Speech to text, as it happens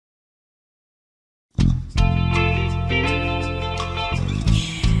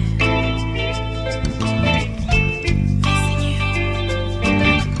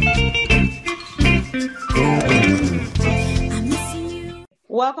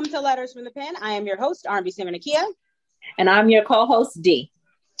Welcome to Letters from the Pen. I am your host, R&B Singer Nakia. And I'm your co-host, D.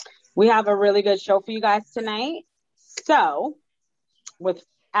 We have a really good show for you guys tonight. So,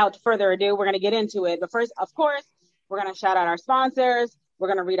 without further ado, we're going to get into it. But first, of course, we're going to shout out our sponsors. We're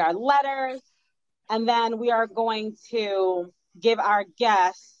going to read our letters. And then we are going to give our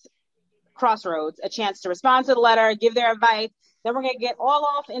guests, Crossroads, a chance to respond to the letter, give their advice. Then we're going to get all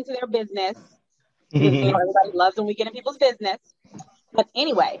off into their business. Everybody loves when we get in people's business. But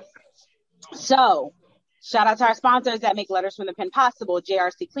anyway, so shout out to our sponsors that make Letters from the Pen possible.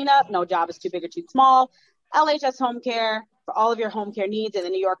 JRC Cleanup, no job is too big or too small. LHS Home Care, for all of your home care needs in the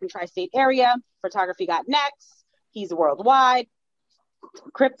New York and tri-state area. Photography Got Next, he's worldwide.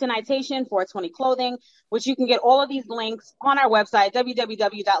 Kryptonitation 420 Clothing, which you can get all of these links on our website,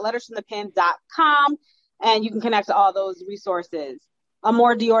 www.lettersfromthepen.com, and you can connect to all those resources.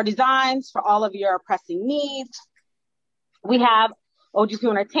 More Dior Designs for all of your pressing needs. We have OG2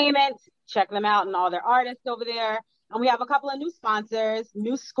 Entertainment. Check them out and all their artists over there. And we have a couple of new sponsors,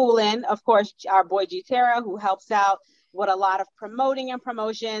 New Schoolin', of course, our boy G Terra, who helps out with a lot of promoting and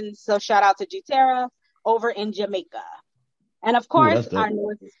promotions. So shout out to G Terra over in Jamaica. And of course, our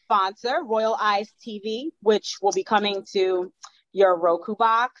newest sponsor, Royal Eyes TV, which will be coming to your Roku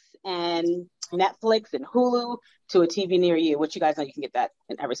box and Netflix and Hulu to a TV near you, which you guys know you can get that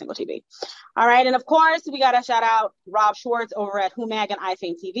in every single TV. All right. And of course, we got to shout out Rob Schwartz over at Humag and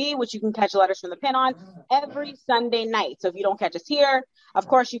iFame TV, which you can catch Letters from the Pen on every Sunday night. So if you don't catch us here, of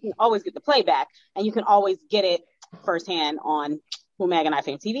course, you can always get the playback and you can always get it firsthand on Humag and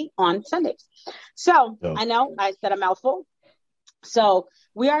iFame TV on Sundays. So I know I said a mouthful. So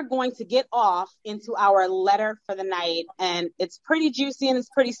we are going to get off into our letter for the night, and it's pretty juicy and it's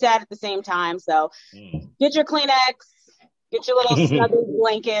pretty sad at the same time. So get your Kleenex, get your little snuggle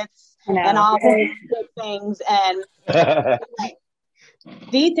blankets, and all those good things. And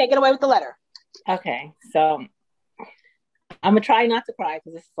Dee, take it away with the letter. Okay, so I'm gonna try not to cry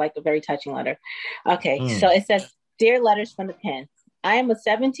because this is like a very touching letter. Okay, so it says, "Dear Letters from the Pen, I am a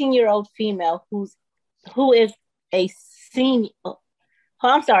 17-year-old female who is a senior.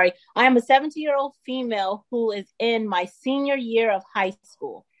 I am a 17-year-old female who is in my senior year of high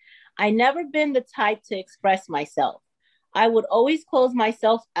school. I never been the type to express myself. I would always close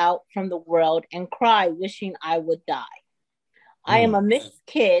myself out from the world and cry wishing I would die. I am a mixed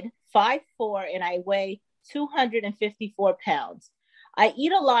kid, 5'4", and I weigh 254 pounds. I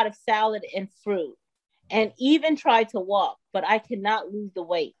eat a lot of salad and fruit and even try to walk, but I cannot lose the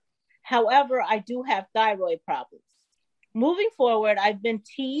weight. However, I do have thyroid problems. Moving forward, I've been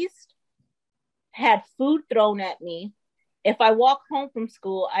teased, had food thrown at me. If I walk home from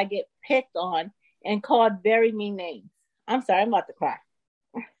school, I get picked on and called very mean names." I'm sorry, I'm about to cry.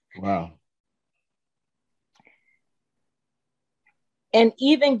 Wow. "And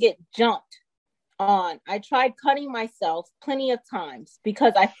even get jumped on. I tried cutting myself plenty of times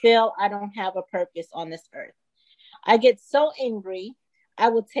because I feel I don't have a purpose on this earth. I get so angry, I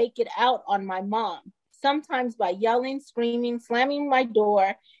will take it out on my mom. Sometimes by yelling, screaming, slamming my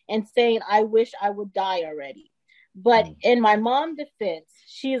door, and saying, I wish I would die already. But in my mom's defense,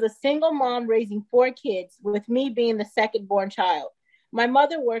 she is a single mom raising 4 kids, with me being the second born child. My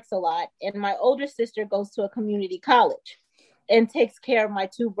mother works a lot, and my older sister goes to a community college and takes care of my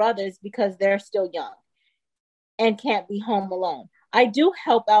 2 brothers because they're still young and can't be home alone. I do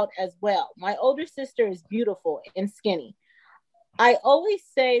help out as well. My older sister is beautiful and skinny. I always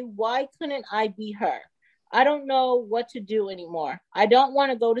say, why couldn't I be her? I don't know what to do anymore. I don't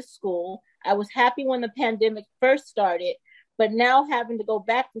want to go to school. I was happy when the pandemic first started, but now having to go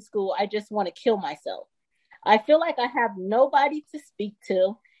back to school, I just want to kill myself. I feel like I have nobody to speak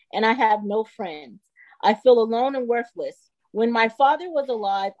to, and I have no friends. I feel alone and worthless. When my father was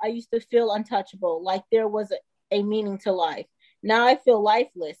alive, I used to feel untouchable, like there was a meaning to life. Now I feel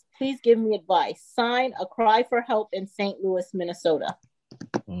lifeless. Please give me advice. Sign, A Cry for Help in St. Louis, Minnesota."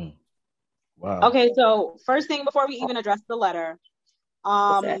 Wow. Okay, so first thing before we even address the letter,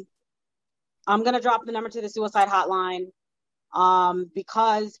 I'm going to drop the number to the suicide hotline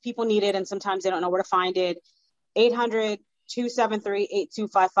because people need it and sometimes they don't know where to find it.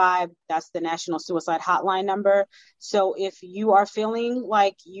 800-273-8255. That's the National Suicide Hotline number. So if you are feeling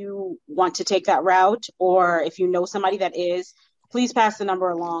like you want to take that route, or if you know somebody that is, please pass the number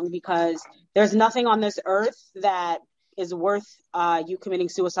along, because there's nothing on this earth that is worth you committing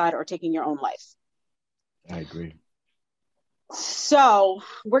suicide or taking your own life. I agree. So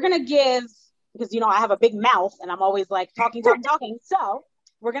we're going to give, because, I have a big mouth and I'm always like talking. So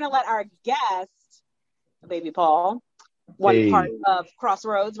we're going to let our guest, BabyPaul, part of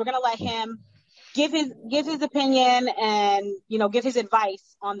Crossroads, we're going to let him give his opinion and, give his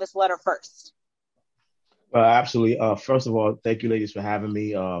advice on this letter first. Absolutely. First of all, thank you, ladies, for having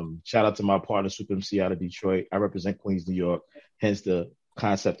me. Shout out to my partner, SUPA EMCEE out of Detroit. I represent Queens, New York, hence the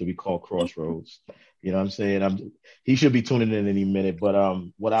concept that we call Crossroads. You know what I'm saying? He should be tuning in any minute. But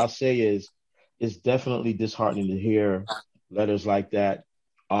what I'll say is, it's definitely disheartening to hear letters like that.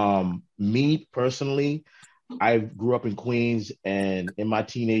 Me personally, I grew up in Queens, and in my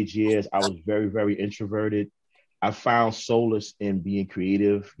teenage years, I was very, very introverted. I found solace in being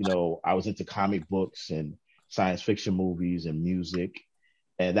creative. I was into comic books and science fiction movies and music.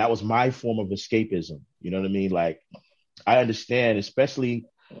 And that was my form of escapism. You know what I mean? Like, I understand, especially,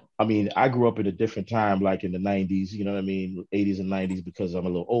 I grew up in a different time, like in the 90s, you know what I mean? 80s and 90s, because I'm a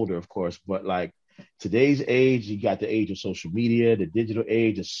little older, of course. But like today's age, you got the age of social media, the digital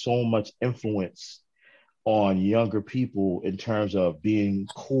age, is so much influence on younger people in terms of being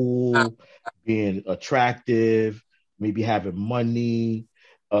cool, being attractive, maybe having money,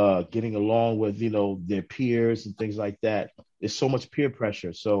 getting along with, their peers and things like that. There's so much peer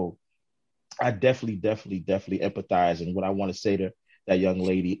pressure. So I definitely empathize. And what I want to say to that young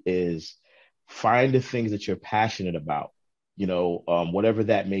lady is, find the things that you're passionate about, whatever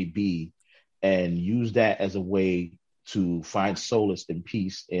that may be, and use that as a way to find solace and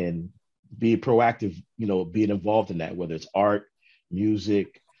peace and be proactive, being involved in that, whether it's art,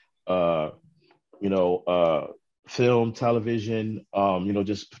 music, film, television,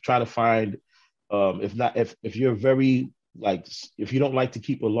 just try to find, if you're very, like, if you don't like to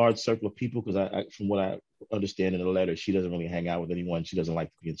keep a large circle of people, because I from what I understand in the letter, she doesn't really hang out with anyone. She doesn't like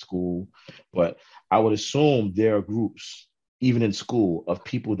to be in school, but I would assume there are groups, even in school, of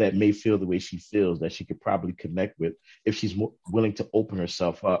people that may feel the way she feels, that she could probably connect with if she's willing to open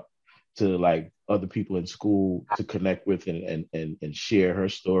herself up to like other people in school to connect with and share her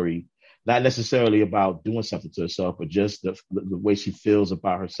story. Not necessarily about doing something to herself, but just the way she feels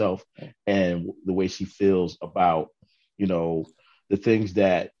about herself and the way she feels about, the things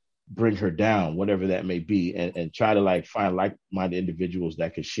that bring her down, whatever that may be, and try to like find like-minded individuals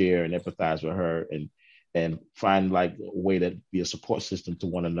that could share and empathize with her and find like a way to be a support system to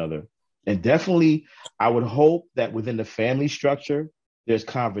one another. And definitely, I would hope that within the family structure, there's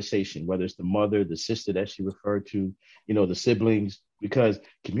conversation, whether it's the mother, the sister that she referred to, the siblings, because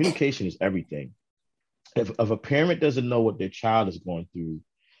communication is everything. If a parent doesn't know what their child is going through,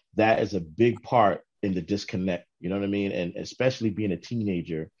 that is a big part in the disconnect. You know what I mean? And especially being a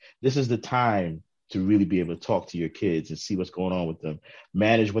teenager, this is the time to really be able to talk to your kids and see what's going on with them,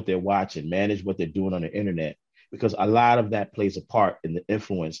 manage what they're watching, manage what they're doing on the internet, because a lot of that plays a part in the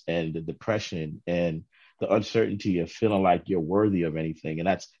influence and the depression and the uncertainty of feeling like you're worthy of anything. And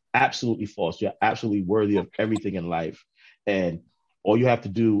that's absolutely false. You're absolutely worthy of everything in life. And all you have to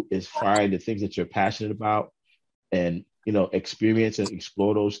do is find the things that you're passionate about and, experience and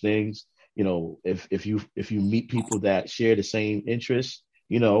explore those things. If you meet people that share the same interests,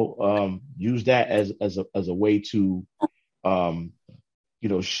 use that as a way to,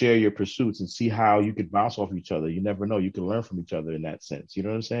 share your pursuits and see how you could bounce off each other. You never know. You can learn from each other in that sense. You know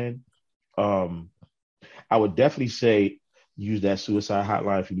what I'm saying? I would definitely say use that suicide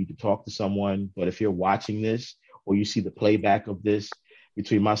hotline if you need to talk to someone. But if you're watching this or you see the playback of this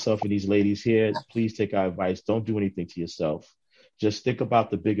between myself and these ladies here, please take our advice. Don't do anything to yourself. Just think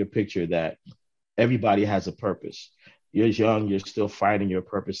about the bigger picture that everybody has a purpose. You're young, you're still finding your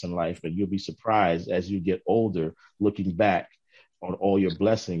purpose in life, and you'll be surprised as you get older, looking back on all your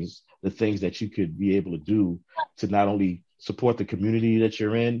blessings, the things that you could be able to do to not only support the community that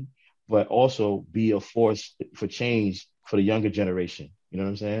you're in, but also be a force for change for the younger generation. You know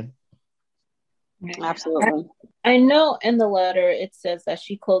what I'm saying? Absolutely. I know in the letter it says that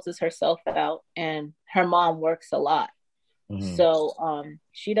she closes herself out and her mom works a lot. Mm-hmm. So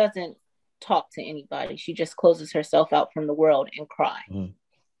she doesn't talk to anybody. She just closes herself out from the world and cry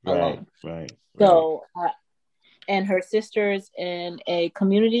alone. Right. So, and her sister's in a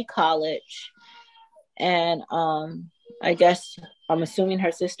community college, and I guess I'm assuming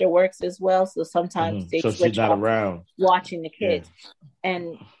her sister works as well. So sometimes they so switch she's not around watching the kids. Yeah.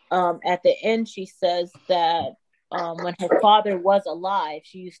 And at the end, she says that when her father was alive,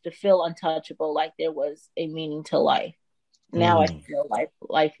 she used to feel untouchable, like there was a meaning to life. Now I feel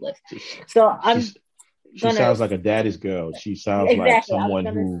lifeless. So she sounds like a daddy's girl. She sounds like someone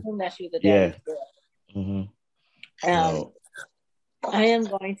who assume that she's a daddy's girl. Mm-hmm. I am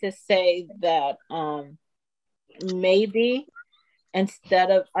going to say that maybe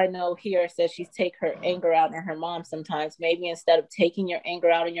instead of, I know here it says she's take her anger out on her mom sometimes. Maybe instead of taking your anger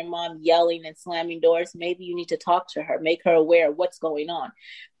out on your mom, yelling and slamming doors, maybe you need to talk to her, make her aware of what's going on.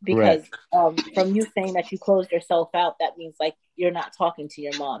 Because from you saying that you closed yourself out, that means like you're not talking to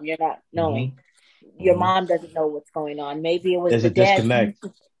your mom. You're not knowing. Your mom doesn't know what's going on. Maybe it was There's the a dad disconnect.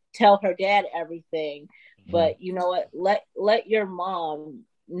 to tell her dad everything. But you know what? Let your mom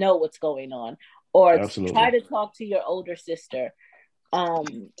know what's going on. Or Absolutely. try to talk to your older sister.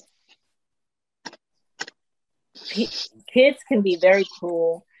 Kids can be very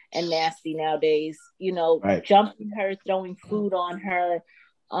cruel and nasty nowadays, you know, jumping her, throwing food on her.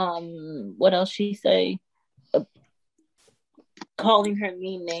 What else she say? Calling her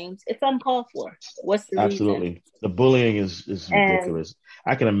mean names. It's uncalled for. What's the reason? The bullying is ridiculous.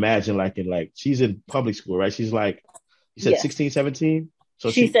 I can imagine she's in public school, right? She's like, you said 16, 17?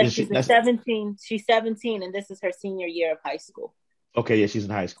 So she's 17. She's 17 and this is her senior year of high school. Okay, yeah, she's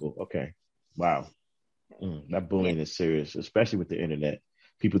in high school. Okay. Wow. That bullying is serious, especially with the internet.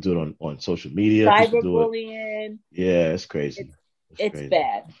 People do it on social media. Cyberbullying. Yeah, it's crazy. It's crazy.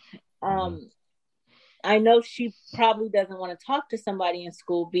 Bad. I know she probably doesn't want to talk to somebody in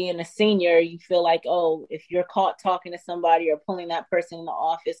school. Being a senior, you feel like, oh, if you're caught talking to somebody or pulling that person in the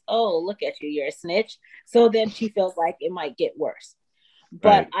office, oh, look at you, you're a snitch. So then she feels like it might get worse.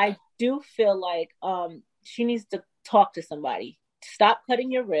 But I do feel like she needs to talk to somebody. Stop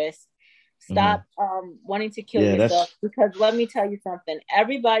cutting your wrist. Stop wanting to kill yourself. Because let me tell you something.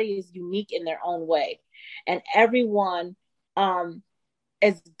 Everybody is unique in their own way. And everyone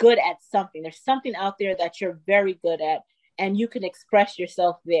is good at something. There's something out there that you're very good at, and you can express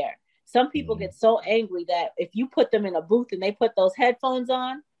yourself there. Some people get so angry that if you put them in a booth and they put those headphones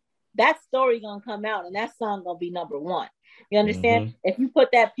on, that story gonna come out and that song gonna be number one. You understand? If you put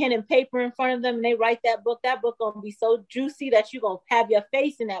that pen and paper in front of them and they write that book gonna be so juicy that you're gonna have your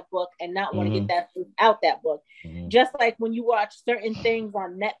face in that book and not want to get that out that book. Just like when you watch certain things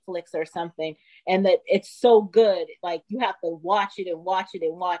on Netflix or something and that it's so good, like you have to watch it and watch it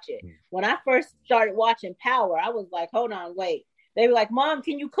and watch it. When I first started watching Power, I was like, hold on, wait. They were like, Mom,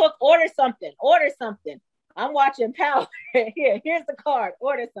 can you cook? Order something. I'm watching Power. Here's the card.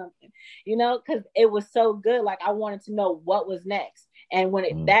 Order something, you know, because it was so good. Like I wanted to know what was next. And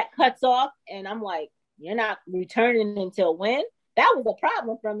when that cuts off and I'm like, you're not returning until when? That was a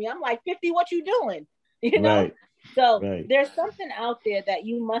problem for me. I'm like, 50, what you doing? You know? So there's something out there that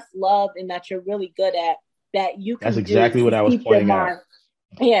you must love and that you're really good at that you can That's exactly what I was pointing out.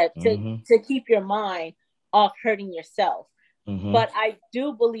 To keep your mind off hurting yourself. But I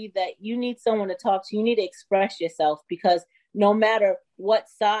do believe that you need someone to talk to. You need to express yourself because no matter what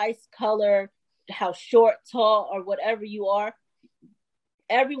size, color, how short, tall, or whatever you are,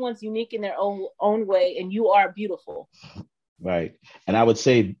 everyone's unique in their own way, and you are beautiful. Right. And I would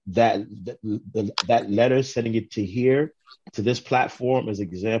say that that letter, sending it to here, to this platform, is an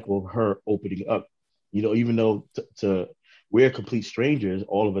example of her opening up. You know, even though we're complete strangers,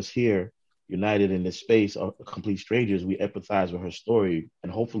 all of us here united in this space are complete strangers, we empathize with her story. And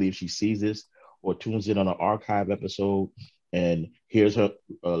hopefully if she sees this or tunes in on an archive episode and hears her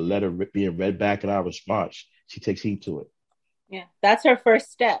letter being read back in our response, she takes heed to it. Yeah, that's her first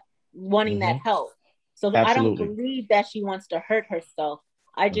step, wanting that help. So I don't believe that she wants to hurt herself.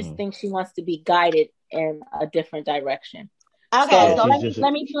 I just think she wants to be guided in a different direction. Okay, so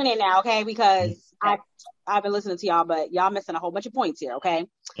let me tune in now, okay? Because I've been listening to y'all, but y'all missing a whole bunch of points here, okay?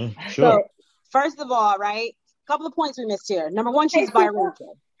 Sure. So, first of all, right, a couple of points we missed here. Number one, she's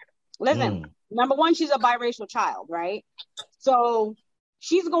biracial. Listen, number one, she's a biracial child, right? So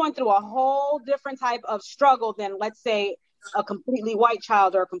she's going through a whole different type of struggle than, let's say, a completely white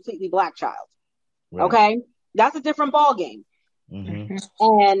child or a completely black child. Right. Okay? That's a different ball game.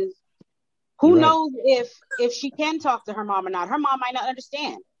 And who knows if she can talk to her mom or not. Her mom might not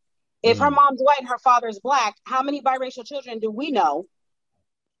understand. If her mom's white and her father's black, how many biracial children do we know,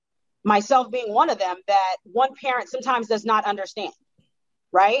 myself being one of them, that one parent sometimes does not understand,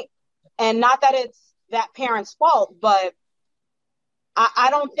 right? And not that it's that parent's fault, but I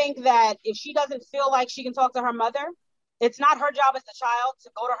don't think that if she doesn't feel like she can talk to her mother, it's not her job as the child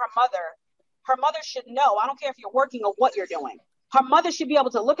to go to her mother. Her mother should know. I don't care if you're working or what you're doing. Her mother should be able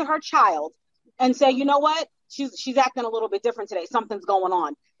to look at her child and say, you know what? She's acting a little bit different today. Something's going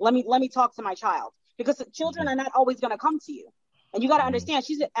on. Let me talk to my child, because the children are not always going to come to you. And you got to understand,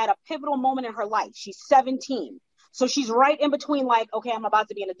 she's at a pivotal moment in her life. She's 17. So she's right in between, like, okay, I'm about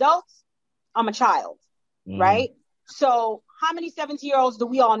to be an adult. I'm a child, right? So how many 17-year-olds do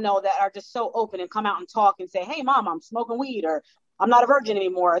we all know that are just so open and come out and talk and say, hey, mom, I'm smoking weed, or I'm not a virgin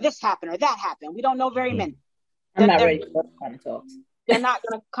anymore, or this happened or that happened? We don't know very many. I'm not ready for those kind of talks. They're not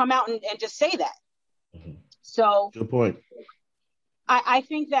going to come out and just say that. Mm-hmm. So good point. I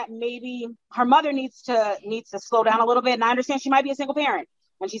think that maybe her mother needs to slow down a little bit. And I understand she might be a single parent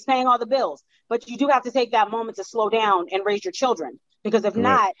and she's paying all the bills, but you do have to take that moment to slow down and raise your children, because if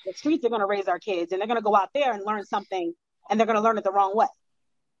not, the streets are going to raise our kids and they're going to go out there and learn something, and they're going to learn it the wrong way.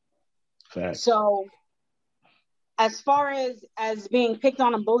 Facts. So as far as being picked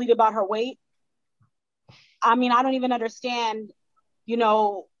on and bullied about her weight, I mean, I don't even understand,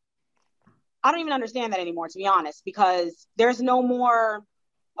 I don't even understand that anymore, to be honest, because there's no more,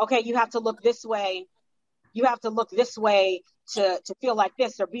 okay, you have to look this way. You have to look this way to feel like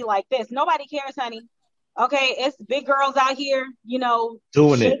this or be like this. Nobody cares, honey. Okay, it's big girls out here,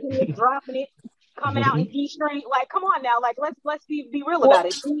 doing shaking it, dropping it, coming out in G-string. Like, come on now. Like, let's be real about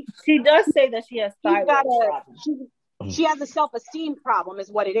it. She does say that she has thyroid problems. She has a self-esteem problem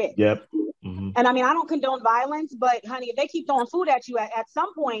is what it is. Yep. Mm-hmm. And I mean, I don't condone violence, but honey, if they keep throwing food at you, at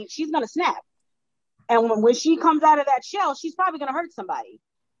some point, she's going to snap. And when she comes out of that shell, she's probably going to hurt somebody.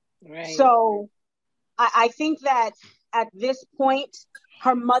 Right. So I think that at this point,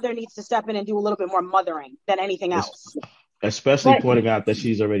 her mother needs to step in and do a little bit more mothering than anything else. Especially pointing out that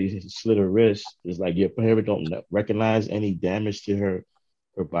she's already slit her wrist. Is like your parent don't recognize any damage to her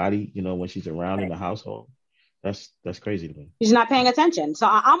body, when she's around in the household. That's crazy to me. She's not paying attention. So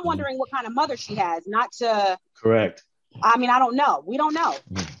I'm wondering what kind of mother she has, not to... Correct. I mean, I don't know. We don't know.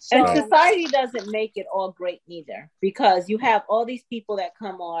 So, and society doesn't make it all great neither, because you have all these people that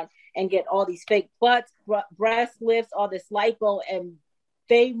come on and get all these fake butts, breast lifts, all this lipo, and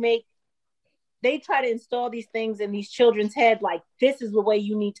they try to install these things in these children's head, like, this is the way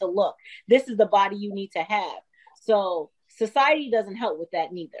you need to look. This is the body you need to have. So society doesn't help with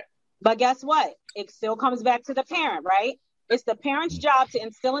that neither. But guess what? It still comes back to the parent, right? It's the parent's job to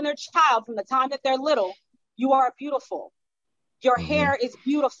instill in their child from the time that they're little, you are beautiful. Your hair is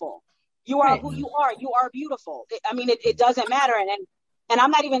beautiful. You are who you are. You are beautiful. It doesn't matter. And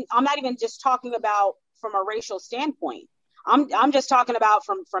I'm not even just talking about from a racial standpoint. I'm just talking about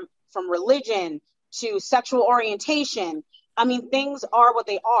from religion to sexual orientation. I mean, things are what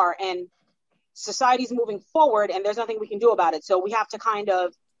they are, and society's moving forward, and there's nothing we can do about it. So we have to kind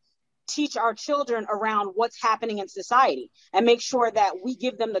of teach our children around what's happening in society and make sure that we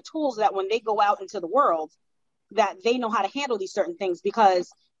give them the tools that when they go out into the world, that they know how to handle these certain things. Because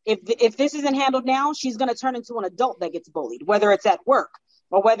if this isn't handled now, she's going to turn into an adult that gets bullied, whether it's at work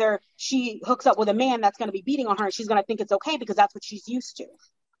or whether she hooks up with a man that's going to be beating on her, and she's going to think it's okay because that's what she's used to.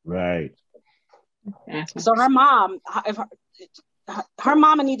 Right. So her mom, her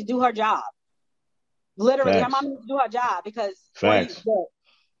mama need to do her job. Literally, her mama needs to do her job, because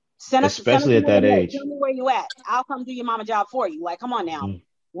especially at that age. Tell me where you at. I'll come do your mama job for you. Like, come on now.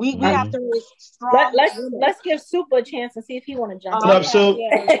 We have to raise strong. Let's give SUPA a chance and see if he want to jump.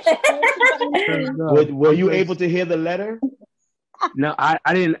 Were you able to hear the letter? No, I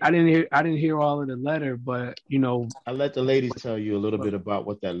didn't hear all of the letter, but I let the ladies tell you a little bit about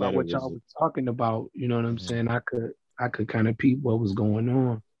what that letter what y'all was talking about. You know what I'm saying? I could kind of peep what was going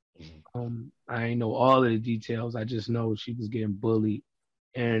on. I ain't know all of the details. I just know she was getting bullied,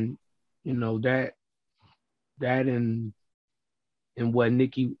 and that and what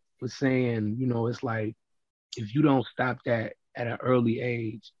Nikki was saying. It's like, if you don't stop that at an early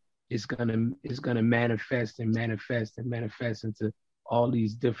age, it's gonna manifest into all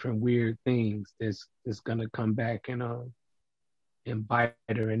these different weird things that's gonna come back and bite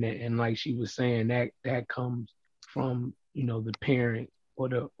her. And like she was saying, that comes from the parent or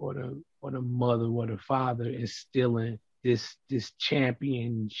the mother or the father instilling this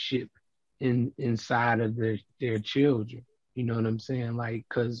championship inside of their children. You know what I'm saying? Like,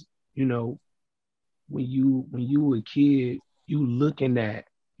 cause when you were a kid, you looking at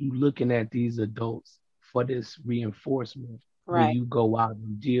these adults for this reinforcement. Right. When you go out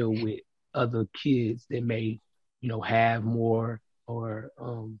and deal with other kids that may, have more or,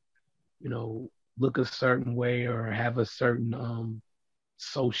 look a certain way or have a certain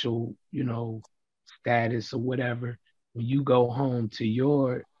social, status or whatever. When you go home to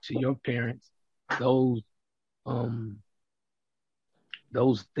your parents,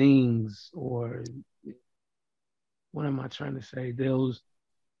 those things, or what am I trying to say? Those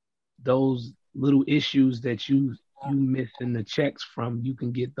little issues that you missing the checks from, you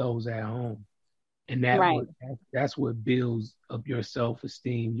can get those at home, and that's what builds up your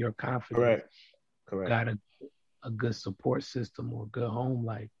self-esteem, your confidence. Correct. Got a good support system or good home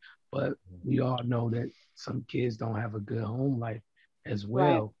life, but we all know that some kids don't have a good home life as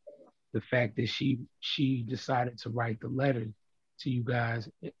well. Right. The fact that she decided to write the letter to you guys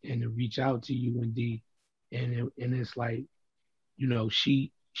and to reach out to you and D and it's like, you know,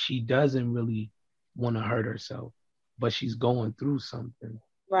 she doesn't really want to hurt herself, but she's going through something.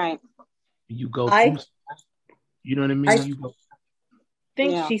 Right. You go through, you know what I mean? You go.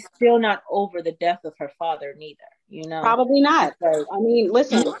 Think she's still not over the death of her father neither, you know? Probably not. I mean,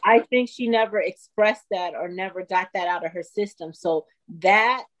 listen. I think she never expressed that or never got that out of her system. So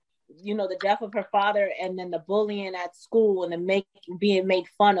that, you know, the death of her father and then the bullying at school and the being made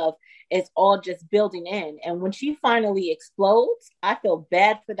fun of is all just building in. And when she finally explodes, I feel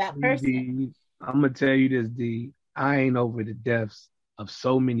bad for that person. I'm going to tell you this, D. I ain't over the deaths of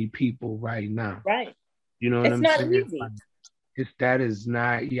so many people right now. Right. You know what I'm saying? It's not easy. That is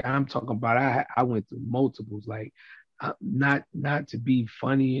not. Yeah, I'm talking about. I went through multiples. Like, not to be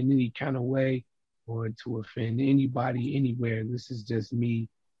funny in any kind of way or to offend anybody anywhere. This is just me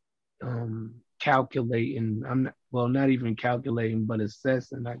calculating. I'm not even calculating, but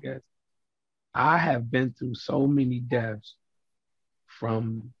assessing, I guess. I have been through so many deaths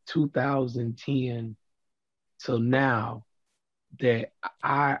from 2010 till now that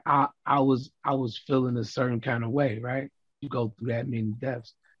I was feeling a certain kind of way, right? You go through that many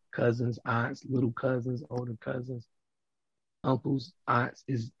deaths, cousins, aunts, little cousins, older cousins, uncles, aunts,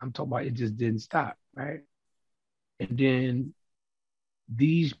 I'm talking about, it just didn't stop, right? And then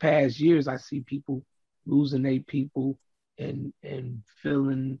these past years, I see people losing their people and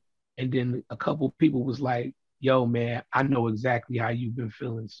feeling, and then a couple people was like, yo, man, I know exactly how you've been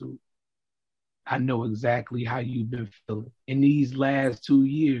feeling, Sue. I know exactly how you've been feeling. In these last 2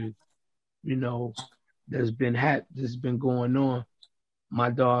 years, you know, that's been going on. My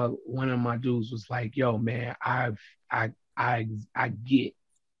dog, one of my dudes was like, yo, man, I get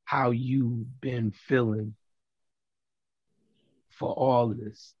how you've been feeling for all of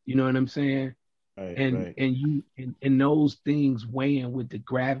this. You know what I'm saying? Right, and you and those things weighing with the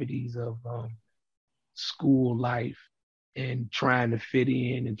gravities of school life and trying to fit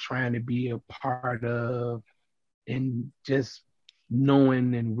in and trying to be a part of, and just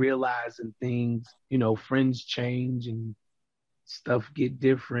knowing and realizing things, you know, friends change and stuff get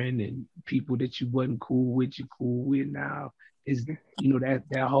different, and people that you wasn't cool with, you cool with now. Is, you know,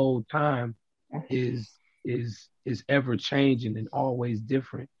 that whole time is ever changing and always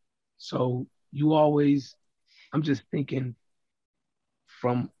different. So I'm just thinking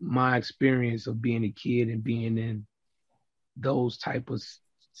from my experience of being a kid and being in those type of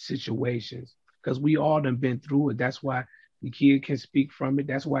situations, because we all done been through it. That's why the kid can speak from it.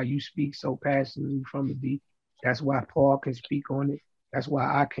 That's why you speak so passionately from it, D. That's why Paul can speak on it. That's why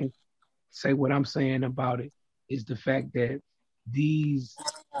I can say what I'm saying about it, is the fact that these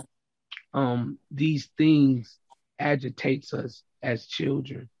things agitates us as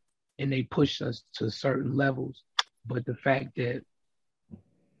children and they push us to certain levels. But the fact that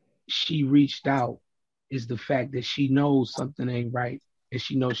she reached out is the fact that she knows something ain't right and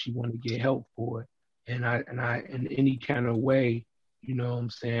she knows she want to get help for it. And I in any kind of way, you know what I'm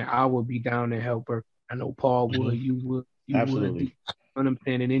saying, I would be down to help her. I know Paul would, you would, Absolutely. You know what I'm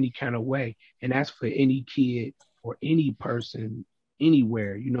saying, in any kind of way. And that's for any kid or any person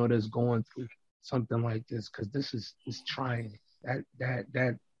anywhere, you know, that's going through something like this, because this is trying.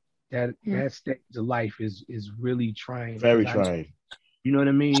 That stage of life is really trying. Very trying. You know what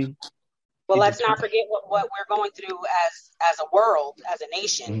I mean? Well, let's not forget what we're going through as a world, as a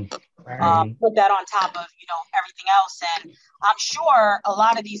nation. Right. Put that on top of, you know, everything else. And I'm sure a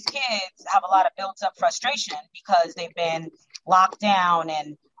lot of these kids have a lot of built up frustration because they've been locked down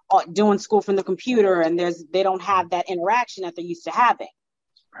and doing school from the computer, and they don't have that interaction that they're used to having.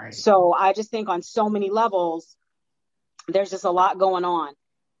 Right. So I just think on so many levels, there's just a lot going on.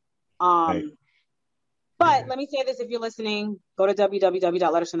 Right. But let me say this, if you're listening, go to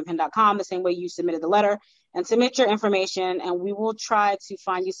www.lettersfromthepen.com, the same way you submitted the letter, and submit your information, and we will try to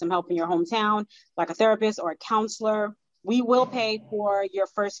find you some help in your hometown, like a therapist or a counselor. We will pay for your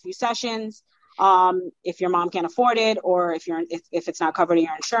first few sessions if your mom can't afford it, or if it's not covered in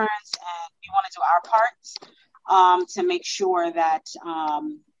your insurance. And we want to do our part to make sure that,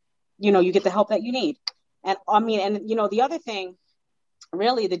 you know, you get the help that you need. And you know, the other thing,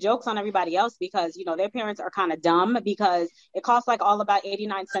 really, the joke's on everybody else, because, you know, their parents are kind of dumb, because it costs like all about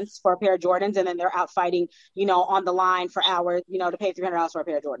 89 cents for a pair of Jordans, and then they're out fighting, you know, on the line for hours, you know, to pay $300 for a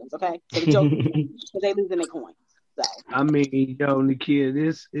pair of Jordans. Okay, so the joke is they losing their coins. So I mean, yo, Nikia,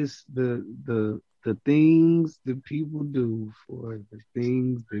 this is the things that people do for the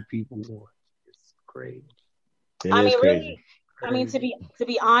things that people want. It's crazy. It is crazy. Really, I mean, to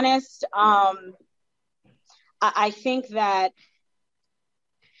be honest, I think that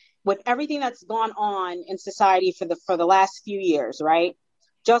with everything that's gone on in society for the last few years, right?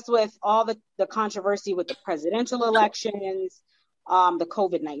 just with all the controversy with the presidential elections, the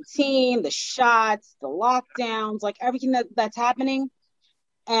COVID-19, the shots, the lockdowns, like everything that's happening,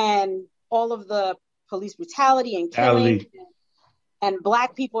 and all of the police brutality and killing, and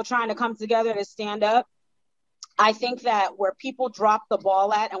Black people trying to come together to stand up. I think that where people drop the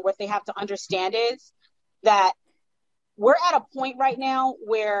ball at, and what they have to understand is that we're at a point right now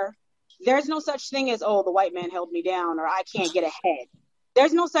where there's no such thing as, oh, the white man held me down, or I can't get ahead.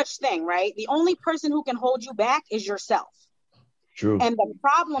 There's no such thing, right? The only person who can hold you back is yourself. True. And the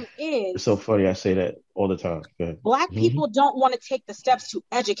problem is, it's so funny. I say that all the time. Black people don't want to take the steps to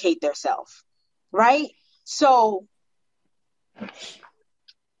educate themselves, right? So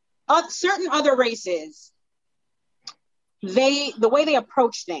certain other races, the way they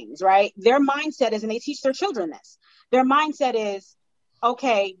approach things, right? Their mindset is, and they teach their children this, their mindset is,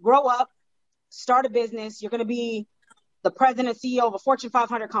 okay, grow up, start a business. You're going to be the president, CEO of a Fortune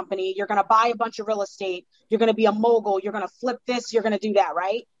 500 company. You're going to buy a bunch of real estate. You're going to be a mogul. You're going to flip this. You're going to do that,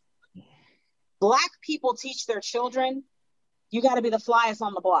 right? Black people teach their children, you got to be the flyest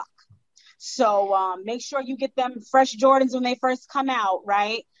on the block. So make sure you get them fresh Jordans when they first come out,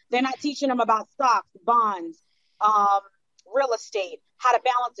 right? They're not teaching them about stocks, bonds, real estate, how to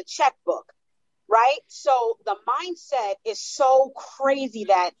balance a checkbook, right? So the mindset is so crazy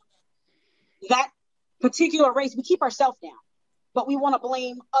that particular race, we keep ourselves down, but we want to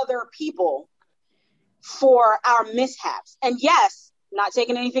blame other people for our mishaps. And yes, not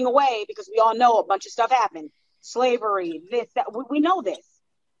taking anything away, because we all know a bunch of stuff happened. Slavery, this, that, we know this.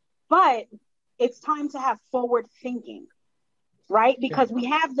 But it's time to have forward thinking, right? Because we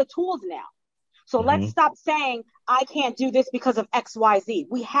have the tools now. So let's stop saying, I can't do this because of X, Y, Z.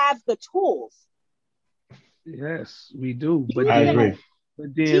 We have the tools. Yes, we do. But I agree.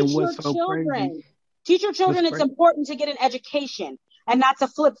 But then what's so crazy? Teach your children it's important to get an education and not to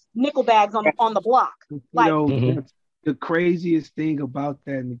flip nickel bags on the block. Like, you know, the craziest thing about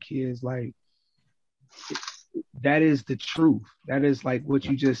that, Nikki, is like, that is the truth. That is like what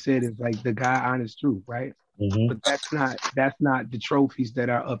you just said is like the God honest truth, right? But that's not the trophies that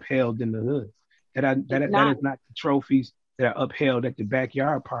are upheld in the hood. That is not the trophies that are upheld at the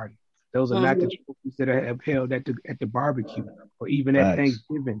backyard party. Those are not the trophies that are upheld at the barbecue, or even at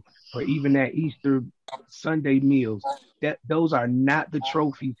Thanksgiving, or even at Easter Sunday meals. Those are not the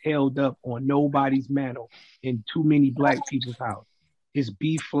trophies held up on nobody's mantle in too many Black people's house. It's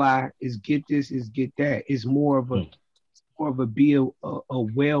be fly, it's get this, it's get that. It's more of a be a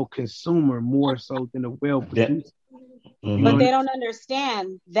well consumer more so than a well producer. But they don't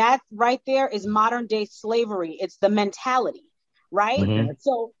understand that right there is modern day slavery. It's the mentality, right?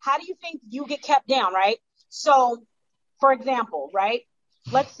 So how do you think you get kept down, right? So, for example, right?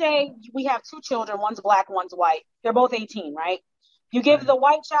 Let's say we have two children, one's Black, one's white. They're both 18, right? You give the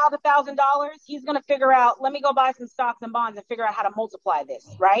white child $1,000, he's going to figure out, let me go buy some stocks and bonds and figure out how to multiply this,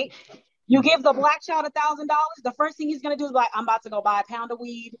 right? You give the Black child $1,000, the first thing he's going to do is like, I'm about to go buy a pound of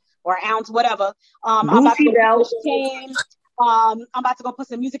weed or an ounce, whatever. I'm about to go I'm about to go put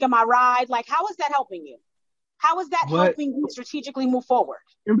some music in my ride. Like, how is that helping you? How is that helping you strategically move forward?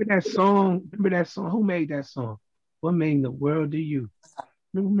 Remember that song? Who made that song? What mean the world to you?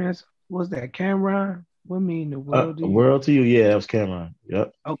 Remember that? Was that Cameron? What mean the world to you? World to you, yeah, that was Cameron.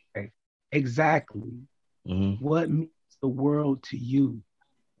 Yep. Okay, exactly. What means the world to you?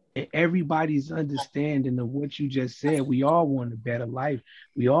 And everybody's understanding of what you just said. We all want a better life.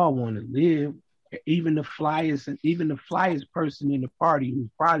 We all want to live. Even the flyest person in the party, who's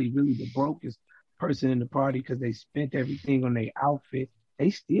probably really the brokest person in the party because they spent everything on their outfit, they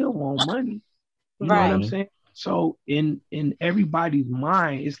still want money. You know what I'm saying? So in everybody's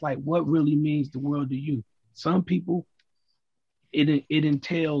mind, it's like, what really means the world to you? Some people, it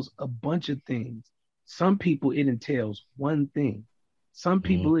entails a bunch of things. Some people, it entails one thing. Some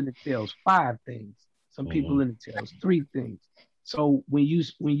people, it entails 5 things. Some people, it entails 3 things. So when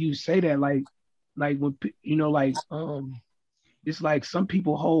you say that, like when you know, like it's like some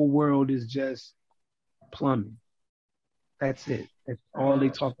people's whole world is just plumbing. That's it. That's all they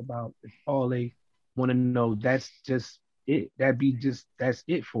talk about. That's all they want to know. That's just it. That's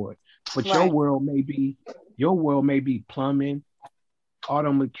it for it. But your world may be plumbing,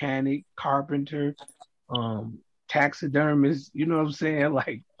 auto mechanic, carpenter, taxidermist, you know what I'm saying?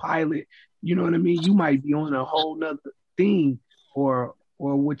 Like pilot, you know what I mean? You might be on a whole nother thing, or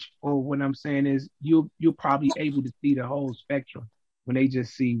what I'm saying is you're probably able to see the whole spectrum when they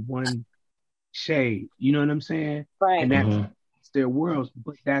just see one shade. You know what I'm saying? Right. And that's their worlds,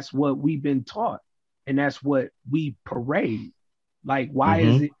 but that's what we've been taught, and that's what we parade. Like, why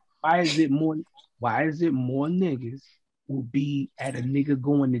is it more niggas will be at a nigga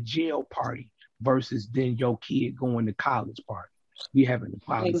going to jail party versus then your kid going to college party. We having a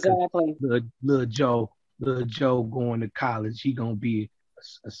party. Exactly. Little Joe going to college, he gonna be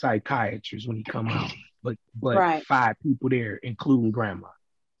a psychiatrist when he come out. But Right. 5 people there, including grandma.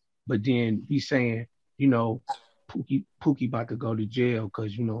 But then he's saying, you know, Pookie about to go to jail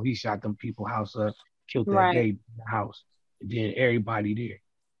because, you know, he shot them people house up, killed that Right. baby in the house, and then everybody there.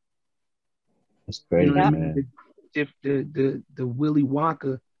 That's crazy, You know what I man. mean? The Willy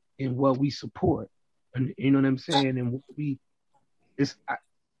Wonka in what we support, and you know what I'm saying, and what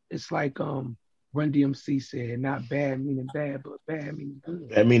it's like Run DMC said, not bad meaning bad, but bad meaning good.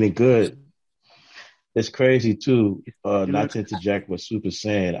 That meaning good. It's crazy too. You know Not to interject what Super's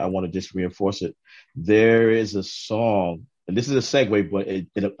saying, I want to just reinforce it. There is a song, and this is a segue, but it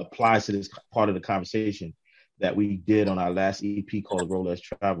applies to this part of the conversation that we did on our last EP called Roll Less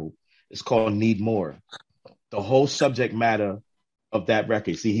Travel. It's called Need More. The whole subject matter of that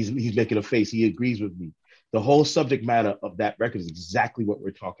record, see, he's making a face. He agrees with me. The whole subject matter of that record is exactly what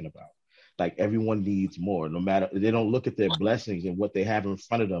we're talking about. Like everyone needs more, no matter, they don't look at their blessings and what they have in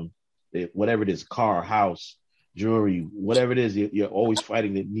front of them. Whatever it is, car, house, jewelry, whatever it is, you're always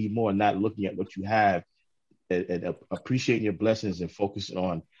fighting to need more, not looking at what you have and appreciating your blessings and focusing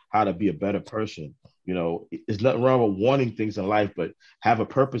on how to be a better person. You know, there's nothing wrong with wanting things in life, but have a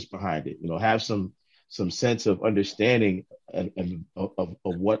purpose behind it. You know, have some sense of understanding and of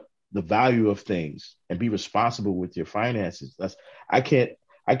what the value of things, and be responsible with your finances. I can't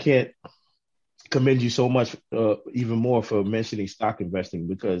commend you so much, even more, for mentioning stock investing,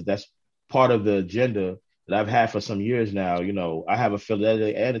 because that's part of the agenda that I've had for some years now. You know, I have a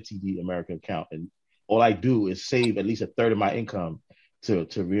Philadelphia and a TD American account, and all I do is save at least a third of my income to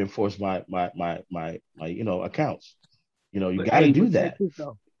reinforce my accounts. You know, you got to do that.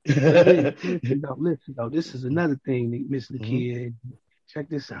 Listen, though, this is another thing, Mr. Kid. Check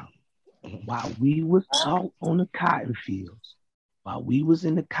this out. While we was out on the cotton fields, while we was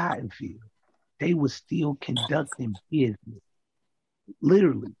in the cotton field, they were still conducting business.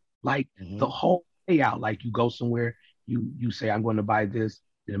 Literally, like the whole way out. Like you go somewhere, you say, I'm going to buy this.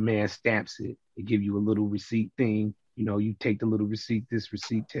 The man stamps it. They give you a little receipt thing. You know, you take the little receipt. This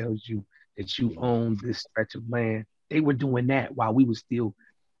receipt tells you that you own this stretch of land. They were doing that while we were still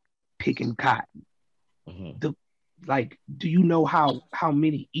picking cotton. Do you know how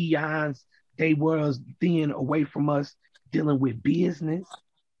many eons they was then away from us dealing with business?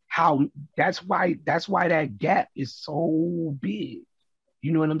 How that's why that gap is so big.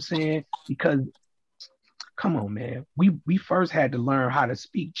 You know what I'm saying? Because come on, man, we first had to learn how to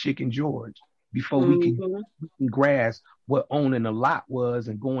speak Chicken George before we can grasp what owning a lot was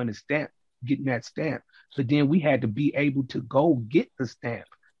and going to getting that stamp. But then we had to be able to go get the stamp,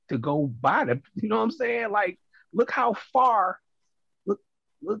 to go buy the, you know what I'm saying? Like, look how far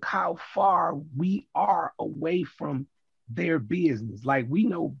we are away from their business. Like, we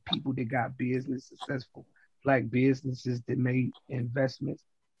know people that got business, successful Black businesses that made investments,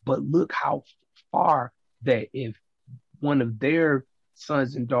 but look how far that if one of their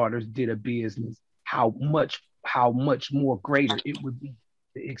sons and daughters did a business, how much more greater it would be,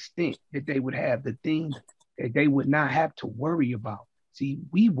 the extent that they would have, the things that they would not have to worry about. See,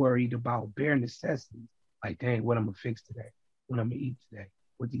 we worried about bare necessities. Like, dang, what I'm gonna fix today? What I'm gonna eat today?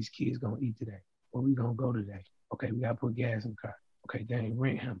 What these kids gonna eat today? Where we gonna go today? Okay, we gotta put gas in the car. Okay, dang,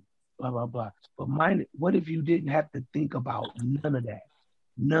 rent him. Blah, blah, blah. But what if you didn't have to think about none of that?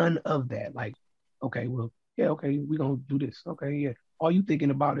 None of that. Like, okay, well, yeah, okay, we're gonna do this. Okay, yeah. All you thinking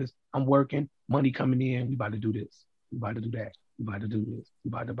about is I'm working, money coming in, we about to do this, we about to do that, we about to do this, we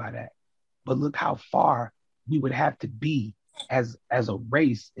about to buy that. But look how far we would have to be as a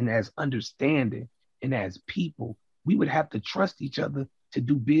race and as understanding and as people. We would have to trust each other to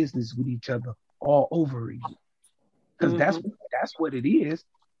do business with each other all over again. Because that's what it is.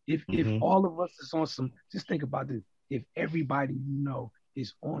 If all of us is on some, just think about this. If everybody you know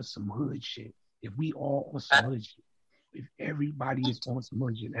is on some hood shit, if we all on some hood shit, if everybody is on some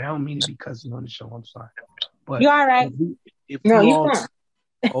hood shit, and I don't mean to be cussing on the show, I'm sorry. But you're all right. If we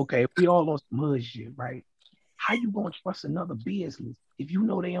all on some hood shit, right? How you gonna trust another business if you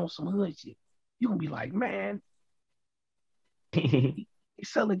know they on some hood shit? You gonna be like, man, they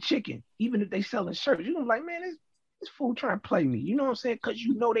selling chicken, even if they selling shirts. You gonna be like, man, this fool trying to play me. You know what I'm saying? Because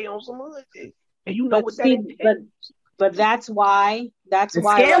you know they on some hood shit, and you know what that is. But that's why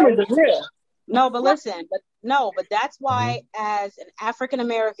scammers are real. But that's why as an African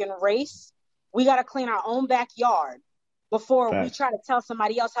American race, we got to clean our own backyard before we try to tell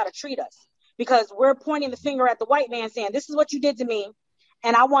somebody else how to treat us. Because we're pointing the finger at the white man saying, this is what you did to me,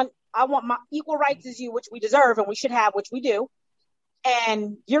 and I want I want my equal rights as you, which we deserve and we should have, which we do.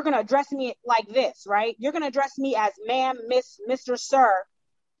 And you're going to address me like this, right? You're going to address me as ma'am, miss, Mr., sir.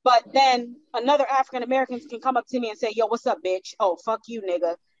 But then another African Americans can come up to me and say, yo, what's up, bitch? Oh, fuck you,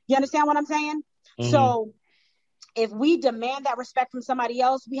 nigga. You understand what I'm saying? Mm-hmm. So if we demand that respect from somebody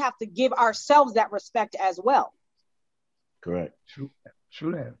else, we have to give ourselves that respect as well. Correct. True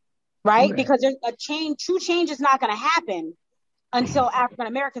that. Right? True that. Because there's true change is not going to happen until African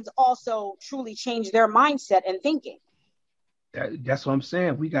Americans also truly change their mindset and thinking. That's what I'm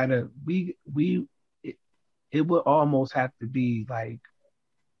saying. We gotta, it would almost have to be like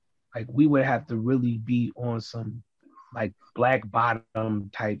we would have to really be on some like black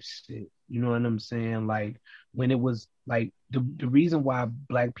bottom type shit. You know what I'm saying? Like when it was like the reason why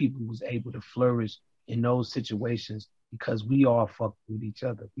black people was able to flourish in those situations, because we all fucked with each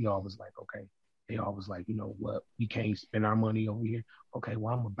other. We all was like, okay. They always like, you know what? We can't spend our money over here. Okay,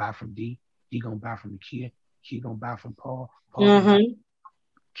 well, I'm going to buy from D. D going to buy from the kid. Kid going to buy from Paul. Paul mm-hmm.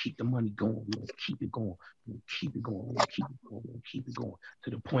 Keep the money going. We're going to keep it going. We're going to keep it going. We're going to keep it going. We're going to keep it going. To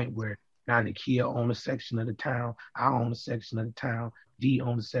the point where now the kid own a section of the town. I own a section of the town. D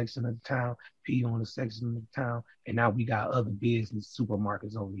own a section of the town. P own a section of the town. And now we got other business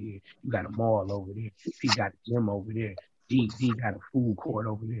supermarkets over here. You got a mall over there. P got a gym over there. D got a food court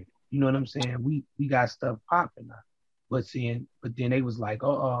over there. You know what I'm saying? We got stuff popping now. But then they was like,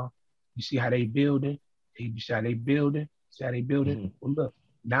 you see how they building? You see how they building? See how they building? Mm-hmm. Well, look,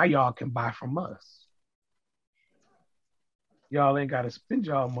 now y'all can buy from us. Y'all ain't got to spend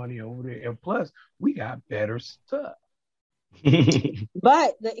y'all money over there. And plus, we got better stuff.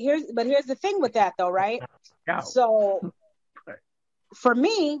 But here's the thing with that though, right? So for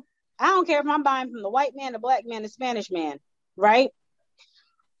me, I don't care if I'm buying from the white man, the black man, the Spanish man, right?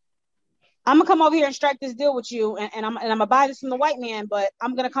 I'm gonna come over here and strike this deal with you, and I'm gonna buy this from the white man, but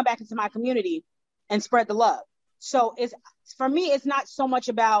I'm gonna come back into my community and spread the love. So for me, it's not so much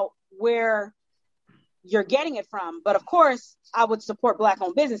about where you're getting it from, but of course, I would support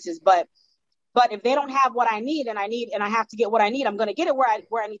Black-owned businesses. But if they don't have what I need, and I have to get what I need, I'm gonna get it where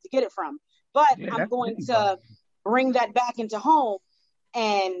I need to get it from. But I'm going to bring that back into home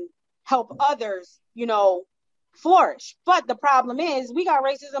and help others, flourish. But the problem is we got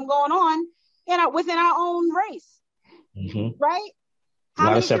racism going on within our own race, mm-hmm. right? A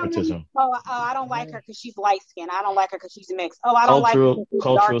lot of separatism. I don't like her because she's light skinned. I don't like her because she's mixed. I don't like her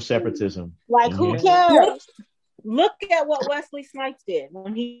cultural separatism. Like, mm-hmm. Who cares? Look at what Wesley Snipes did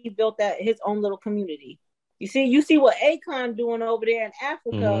when he built his own little community. You see what Akon doing over there in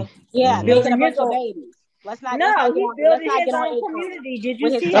Africa. Mm-hmm. Yeah, building a bunch of babies. Let's not get on community. Did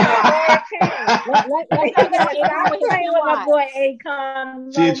you see how let's not get on my boy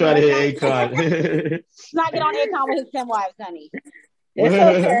Akon. She tried to hit Akon. Let's not get on Akon with his 10 wives, honey. It's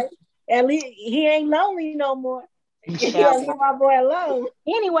okay. At least he ain't lonely no more. Leave my boy alone.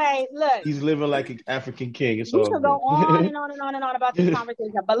 Anyway, look. He's living like an African king. We could go on and on and on and on about this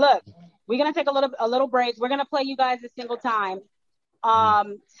conversation. But look, we're gonna take a little break. We're gonna play you guys a single time.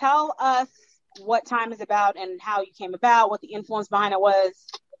 Tell us what time is about and how you came about, what the influence behind it was.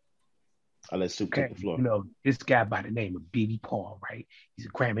 I'll let Soup take the floor. This guy by the name of BpZy, right? He's a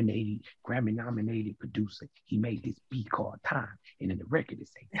Grammy-nominated producer. He made this beat called Time, and in the record it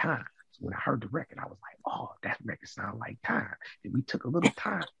say Time. So when I heard the record, I was like, oh, that record sounds like Time. And we took a little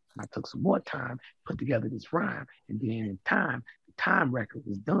time. I took some more time, put together this rhyme, and then in Time, the Time record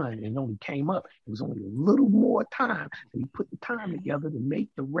was done and it only came up. It was only a little more time. So we put the time together to make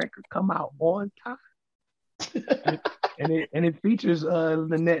the record come out on time. and it features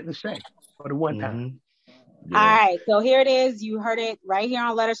Lynette Lachey for the one time. Yeah. All right, so here it is. You heard it right here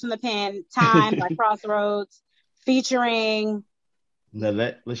on LetterZ From the Pen, Time by Crossroads, featuring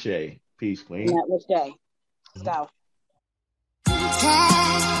Lynette Lachey. Peace, Queen. Lynette Lachey. Let's go.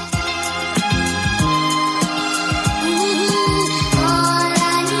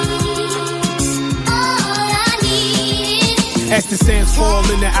 As the sands fall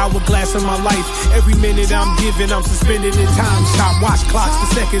in the hourglass of my life, every minute I'm giving, I'm suspended in time. Stop watch clocks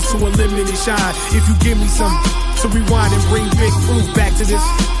for seconds to a limited shine. If you give me some to rewind and bring big proof back to this.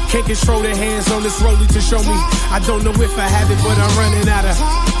 Can't control the hands on this rollie to show me. I don't know if I have it, but I'm running out of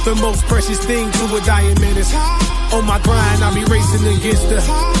the most precious thing to a dying man is on my grind. I be racing against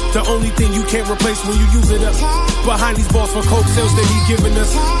the only thing you can't replace when you use it up. Behind these balls for coke sales that he giving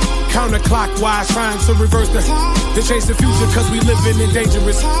us. Counterclockwise, trying to reverse the chase the future, cause we living in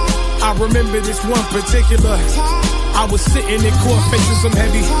dangerous. I remember this one particular. I was sitting in court facing some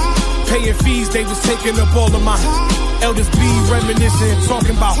heavy, paying fees, they was taking up all of my elders be reminiscing,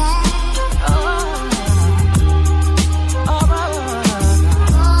 talking about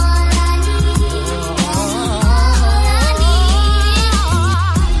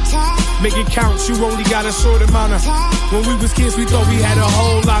Make it count, you only got a short amount of. When we was kids, we thought we had a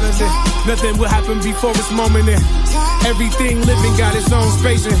whole lot of it. Nothing will happen before this moment in. Everything living got its own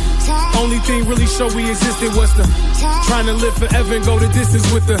space and only thing really show we existed was the trying to live forever and go the distance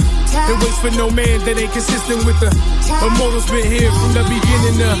with the and waits for no man that ain't consistent with the immortals been here from the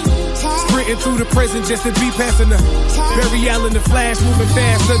beginning sprinting through the present just to be passing the Barry Allen, the Flash moving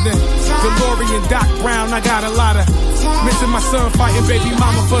faster than DeLorean, Doc Brown. I got a lot of missing my son fighting baby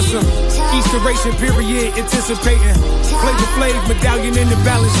mama for some Easteration period anticipating Flavor Flav medallion in the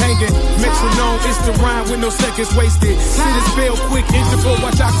balance hanging metronome it's the rhyme with no seconds wasted shit is spelled quick interval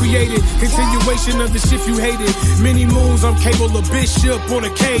watch I created continuation of the shift you hated many moons I'm cable of bishop on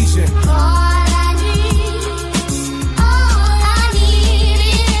occasion.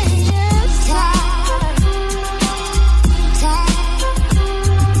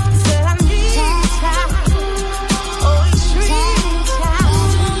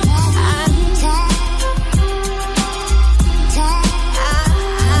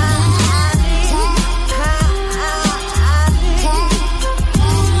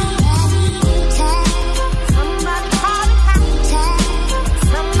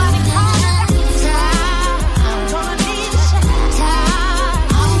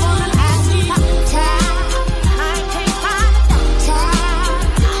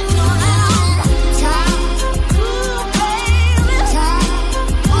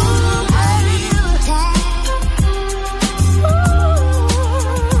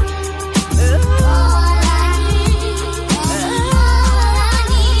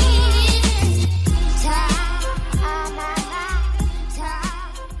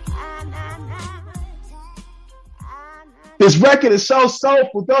 This record is so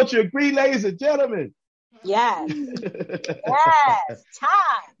soulful, don't you agree, ladies and gentlemen? Yes. Yes. Time.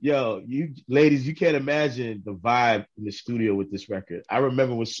 Yo, you ladies, you can't imagine the vibe in the studio with this record. I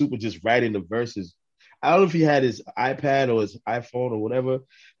remember when SUPA just writing the verses. I don't know if he had his iPad or his iPhone or whatever,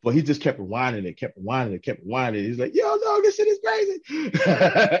 but he just kept rewinding it. He's like, yo, no, this shit is crazy.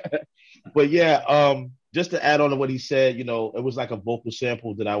 But yeah, just to add on to what he said, you know, it was like a vocal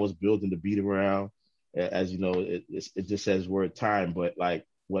sample that I was building the beat around. As you know, it just says word time, but like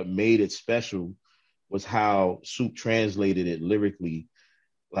what made it special was how Soup translated it lyrically.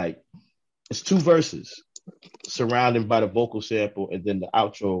 Like it's two verses surrounded by the vocal sample and then the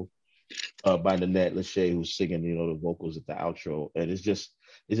outro by Nanette Lachey, who's singing, you know, the vocals at the outro. And it's just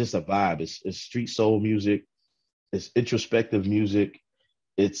a vibe. It's street soul music. It's introspective music.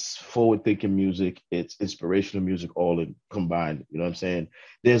 It's forward thinking music. It's inspirational music all in combined. You know what I'm saying?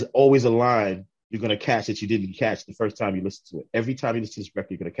 There's always a line you're going to catch that you didn't catch the first time you listen to it. Every time you listen to this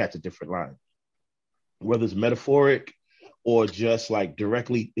record, you're going to catch a different line. Whether it's metaphoric or just like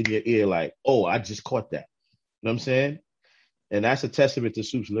directly in your ear, like, oh, I just caught that. You know what I'm saying? And that's a testament to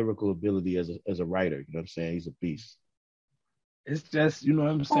Soup's lyrical ability as a writer. You know what I'm saying? He's a beast. It's just, you know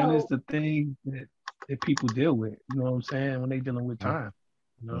what I'm saying? It's the thing that people deal with, you know what I'm saying, when they're dealing with time.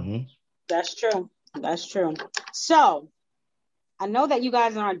 You know? Mm-hmm. That's true. That's true. So I know that you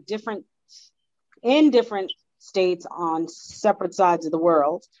guys are in different states on separate sides of the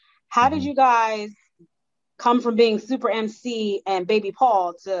world. How did you guys come from being Super MC and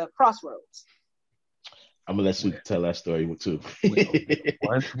BabyPaul to Crossroads? I'm gonna let Soup tell that story too.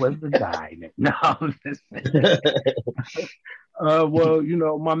 Once was the guy. No, well, you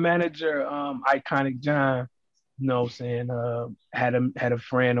know, my manager, Iconic John, you know what I'm saying, had a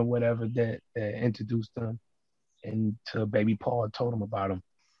friend or whatever that introduced him and to BabyPaul, told him about him.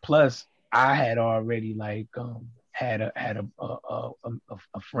 Plus, I had already like had a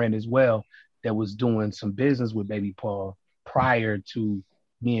friend as well that was doing some business with BabyPaul prior to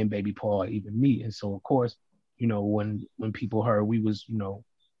me and BabyPaul even meet. And so of course, you know, when people heard we was, you know,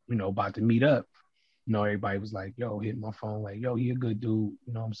 about to meet up, you know, everybody was like, yo, hit my phone, like, yo, he a good dude,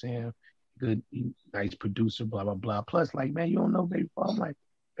 you know what I'm saying? Good, nice producer, blah, blah, blah. Plus, like, man, you don't know BabyPaul. I'm like,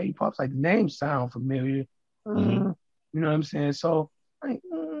 BabyPaul's like, the name sound familiar. You know what I'm saying? So like,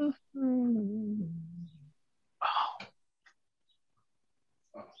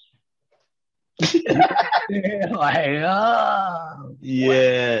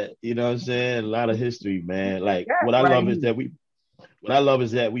 Yeah, you know what I'm saying? A lot of history, man. Like what I love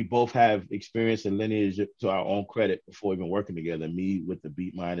is that we both have experience and lineage to our own credit before even working together. Me with the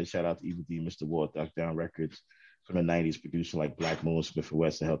beat mind, shout out to Evil D, Mr. Ward, Duck Down Records from the 90s, producing like Black Moon, Smith &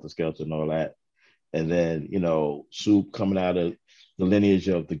 Wesson, Helter Skelter and all that. And then, you know, Soup coming out of the lineage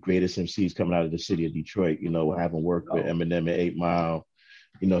of the greatest MCs coming out of the city of Detroit, you know, having worked with Eminem and 8 Mile.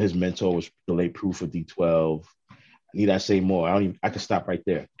 You know, his mentor was the late Proof for D12. Need I say more? I could stop right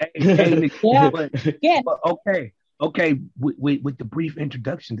there. But okay, Okay, with the brief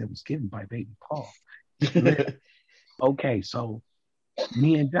introduction that was given by BabyPaul. Okay, so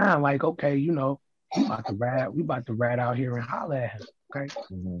me and John, like, okay, you know, we about to ride out here and holler at him. Okay.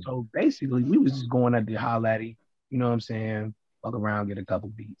 Mm-hmm. So basically we was just going out there holler at him, you know what I'm saying? Fuck around, get a couple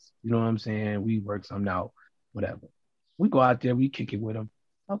beats. You know what I'm saying? We work something out, whatever. We go out there, we kick it with him.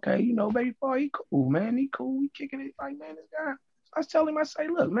 Okay, you know, BabyPaul, he cool, man. He cool. We kicking it like, man, this guy. I was telling him, I say,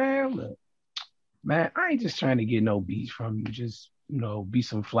 look, man, I ain't just trying to get no beats from you. Just, you know, be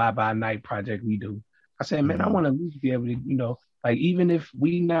some fly by night project we do. I said, man, I want to at least be able to, you know, like, even if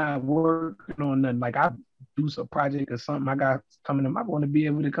we not working on nothing, like I do some project or something I got coming up, I want to be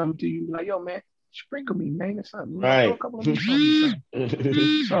able to come to you like, yo, man, sprinkle me, man, or something. Right. Throw a couple of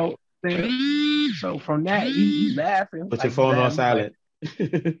beats on me. So from that, he laughing. Put your phone on silent.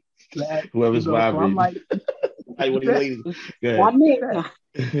 Like, whoever's vibrating. So I'm like, hey, what are you ladies? 1 minute.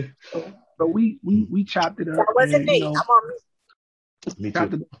 So we chopped it up. That wasn't me. You know, I'm on me. Me too.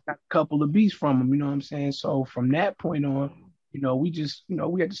 Got a couple of beats from him, you know what I'm saying? So from that point on, you know, we just, you know,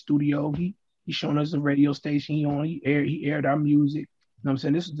 we at the studio. He showing us the radio station. He aired our music. You know what I'm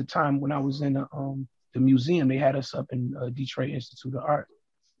saying? This is the time when I was in the museum. They had us up in Detroit Institute of Art.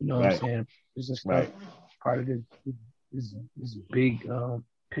 You know what I'm saying? This is part of this big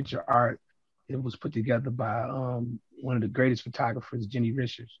picture art. It was put together by one of the greatest photographers, Jenny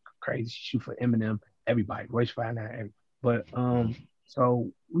Richards. Crazy, she shoot for Eminem, everybody, Royce Fine, everybody. But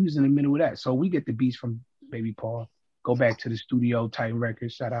so we was in the middle of that. So we get the beats from BabyPaul, go back to the studio, Titan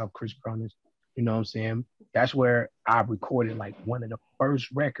Records, shout out Chris Cronin. You know what I'm saying? That's where I recorded like one of the first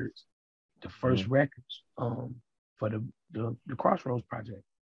records, for the Crossroads project.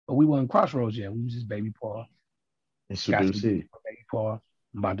 But we wasn't Crossroads yet. We was just BabyPaul. And BpZy. BabyPaul.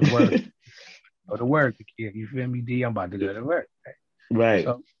 I'm about to work. Go to work, kid. You feel me, D? I'm about to go to work. Right.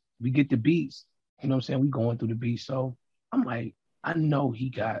 So we get the beats. You know what I'm saying? We going through the beats. So I'm like, I know he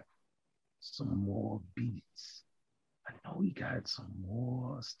got some more beats. I know he got some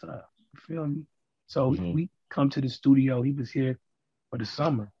more stuff. You feel me? So we come to the studio. He was here for the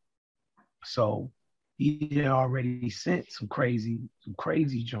summer. So he had already sent some crazy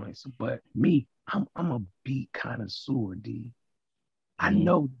joints. But me, I'm a beat connoisseur, D. I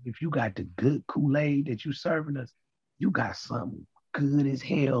know if you got the good Kool-Aid that you serving us, you got something good as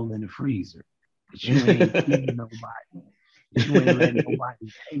hell in the freezer that you ain't feeding nobody. That you ain't letting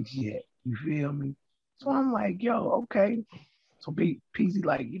nobody taste yet. You feel me? So I'm like, yo, okay. So BpZy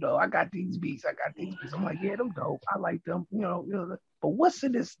like, you know, I got these beats. I'm like, yeah, them dope. I like them, you know. But what's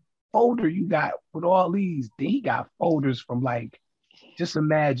in this folder you got with all these? Then he got folders from like, just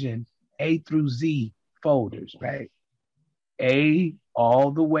imagine A through Z folders, right? A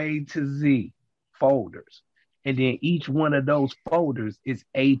all the way to Z folders. And then each one of those folders is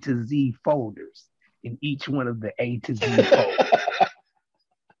A to Z folders in each one of the A to Z folders.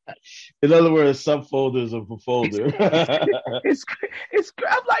 In other words, subfolders of a folder. it's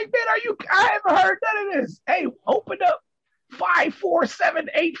I'm like, man, I haven't heard none of this. Hey, open up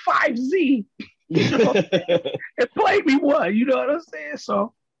 54785Z, you know, and play me one, you know what I'm saying?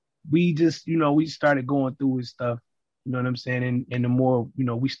 So we just, you know, we started going through his stuff. You know what I'm saying? And the more, you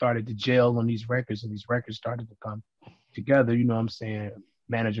know, we started to gel on these records and these records started to come together, you know what I'm saying?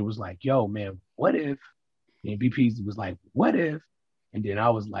 Manager was like, yo, man, what if? And BpZy was like, what if? And then I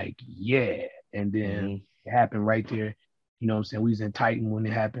was like, yeah. And then it happened right there. You know what I'm saying? We was in Titan when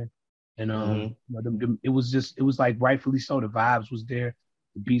it happened. And you know, it was like rightfully so. The vibes was there.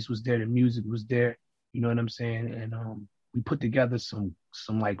 The beats was there. The music was there. You know what I'm saying? And we put together some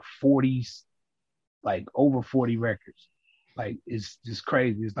like 40s, like over 40 records. Like, it's just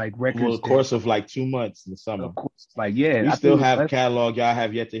crazy. It's like records. Well, the course of like 2 months in the summer. Of course, like, yeah. We still have catalog y'all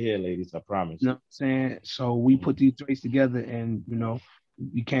have yet to hear, ladies. I promise. You know what I'm saying? So we put these joints together and, you know,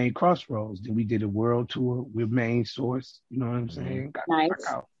 we came Crossroads. Then we did a world tour with Main Source. You know what I'm saying?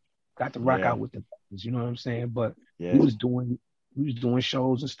 Got to rock out with the brothers, you know what I'm saying? But we was doing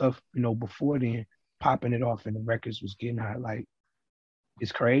shows and stuff, you know, before then, popping it off, and the records was getting hot. Like,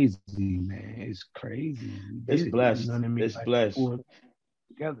 it's crazy, man. It's crazy. It's blessed. You know what I mean? It's like, blessed.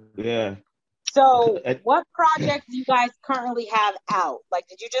 Together. Yeah. So what projects do you guys currently have out? Like,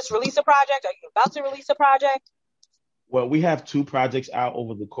 did you just release a project? Are you about to release a project? Well, we have 2 projects out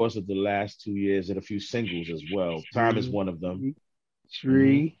over the course of the last 2 years and a few singles as well. Time is one of them.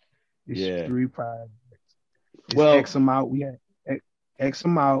 3 projects. Well, X them out. We had X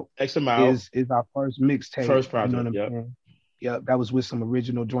them out. X them out is our first mixtape. First project. You know what I'm saying? Yep, that was with some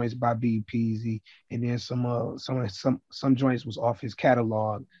original joints by BpZy, and then some joints was off his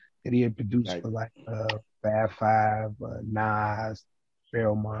catalog that he had produced for like Fab Five, Nas,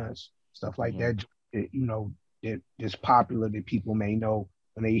 Pheromone, stuff like that. You know, that's popular that people may know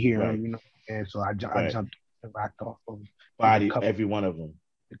when they hear Right. him, you know. And so I jumped and rocked off of every one of them.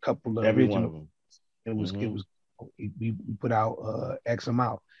 A couple of every original. one of them. We put out X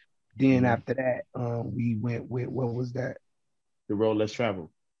amount. Then after that, we went with, what was that? The Road Less Traveled.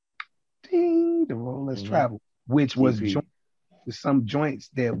 Ding, The Road Less Traveled, which was with some joints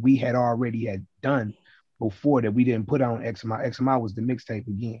that we had already done before that we didn't put on X amount. X amount was the mixtape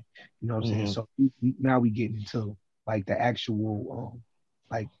again. You know what I'm saying? So now we get into like the actual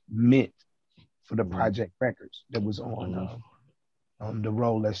like mint for the project records that was on The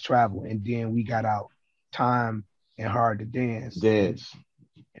Road Less Travel. And then we got out Time and Hard to Dance. You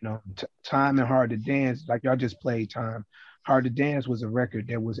know, Time and Hard to Dance, like y'all just played Time. Hard to Dance was a record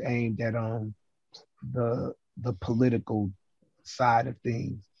that was aimed at the political side of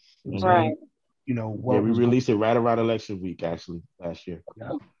things. It was right. You know, we released it right around election week, actually, last year.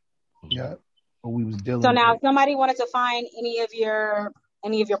 Yeah. But we was dealing. So now, if somebody wanted to find any of your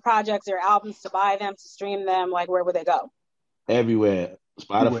projects or albums to buy them, to stream them, like where would they go? Everywhere.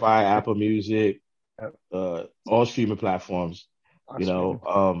 Spotify, Apple Music, all streaming platforms. You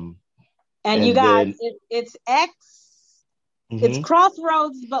know, and you guys, it's X. It's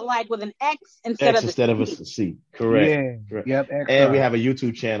Crossroads, but like with an X instead of a C. Correct. Yeah. Correct. Yep. And we have a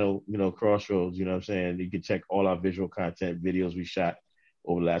YouTube channel, you know, Crossroads. You know what I'm saying? You can check all our visual content videos we shot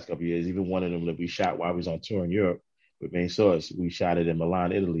over the last couple of years. Even one of them that we shot while we was on tour in Europe with Main Source. We shot it in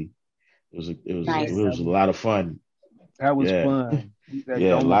Milan, Italy. It was a lot of fun. That was fun.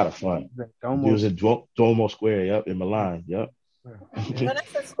 A lot of fun. It was in Duomo Square. Yep, in Milan. Yep. I'm gonna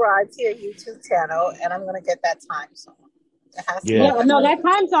subscribe to your YouTube channel, and I'm gonna get that time song. No, that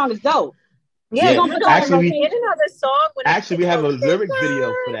time song is dope. Yeah, actually, another song. Actually, we have a lyric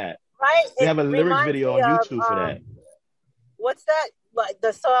video for that. Right, we have a lyric video on YouTube for that. What's that? Like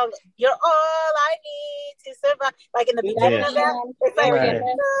the song, "You're All I Need to Survive." Like in the beginning of that, it's like, and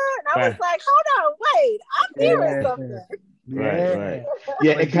I was like, "Hold on, wait, I'm hearing something." Right.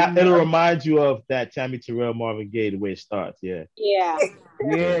 Yeah, it'll remind you of that Tammy Terrell, Marvin Gaye, the way it starts. Yeah. D,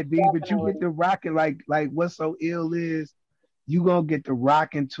 but you get the rocking like what's so ill is you gonna get the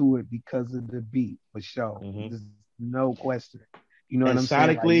rocking to it because of the beat for sure. There's no question. You know what I'm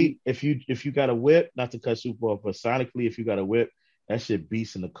saying? Sonically, if you got a whip, not to cut SUPA off, but sonically, if you got a whip, that shit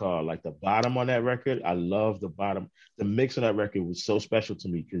beats in the car. Like the bottom on that record, I love the bottom. The mix on that record was so special to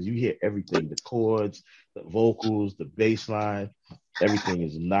me because you hear everything: the chords, the vocals, the bass line, everything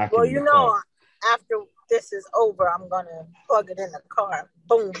is knocking. Well, you know, after this is over, I'm gonna plug it in the car.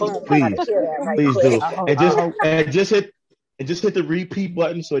 Boom, boom. Please do. And just hit the repeat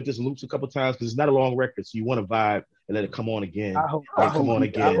button so it just loops a couple times because it's not a long record, so you want to vibe and let it come on again. Come on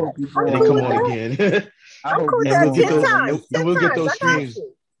again. And we'll get those streams.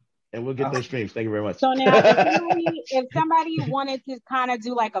 And we'll get those streams. Thank you very much. So now, if somebody wanted to kind of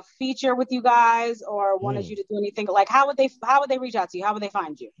do like a feature with you guys, or wanted you to do anything, like how would they reach out to you? How would they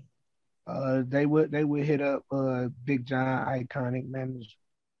find you? They would hit up Big John Iconic Manager.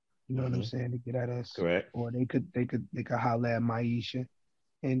 You know what I'm saying, to get at us. Correct. Or they could holler at Maisha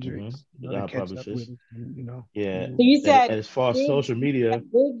Hendricks. Catch up with us, you know. Yeah. So you said and as far as social media,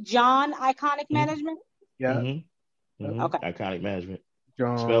 Big John Iconic Management. Yeah. Okay. Iconic Management.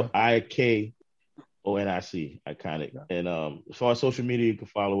 John. Spelled IKONIC. Iconic. And as far as social media, you can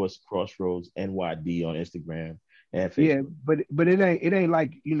follow us Crossroads NYD on Instagram and Facebook. Yeah, but it ain't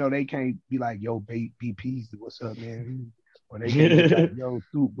like, you know, they can't be like, yo, BpZy, what's up, man? Or they can't be like, yo,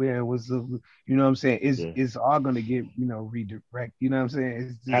 Soup, man, what's up? You know what I'm saying? It's all gonna get, you know, redirect. You know what I'm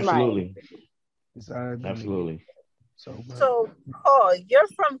saying? Absolutely. Absolutely. So Paul, you're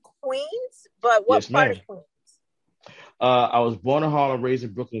from Queens, but what part of Queens? I was born in Harlem, raised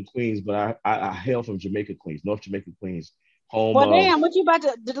in Brooklyn, Queens, but I hail from Jamaica, Queens, North Jamaica, Queens. Home. Well, damn, what you about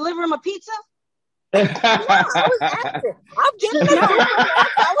to deliver him a pizza? I was asking. I'm getting to SUPA.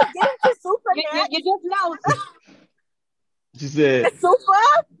 I was getting to SUPA. You just know. She said,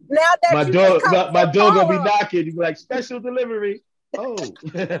 SUPA? Now that my dog gonna be knocking. You be like, special delivery. Oh. Don't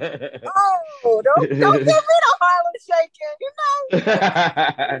give me the Harlem shaking, you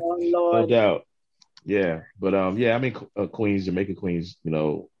know. Oh, Lord. No doubt. Yeah, but I'm in Queens, Jamaica, Queens. You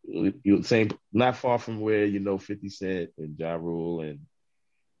know, same, not far from where 50 Cent and Ja Rule and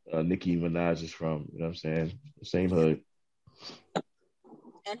Nicki Minaj is from. You know what I'm saying? Same hood.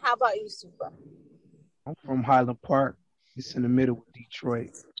 And how about you, SUPA? I'm from Highland Park. It's in the middle of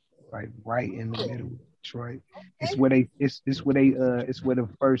Detroit, right in the middle of Detroit. It's where the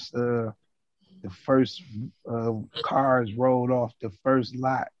first cars rolled off the first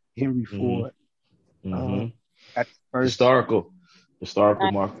lot, Henry Ford. At the first historical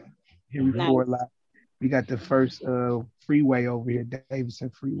market. Henry Ford lot. We got the first freeway over here, Davidson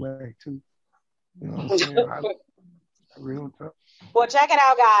Freeway too. You know what I'm saying? Real tough. Well, check it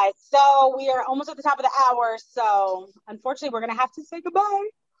out, guys. So we are almost at the top of the hour. So unfortunately, we're gonna have to say goodbye.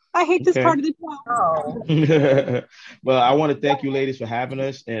 I hate this part of the show. Well, I want to thank you, ladies, for having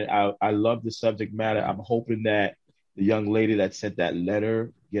us, and I love the subject matter. I'm hoping that the young lady that sent that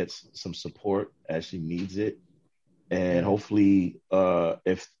letter gets some support as she needs it, and hopefully,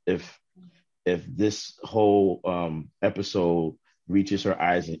 if this whole episode reaches her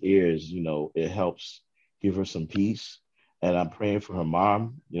eyes and ears, you know, it helps give her some peace. And I'm praying for her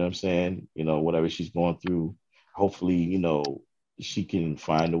mom, you know what I'm saying? You know, whatever she's going through, hopefully, you know, she can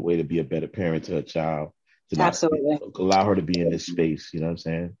find a way to be a better parent to her child, to not allow her to be in this space, you know what I'm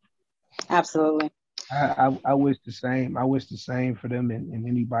saying? Absolutely. I wish the same. I wish the same for them and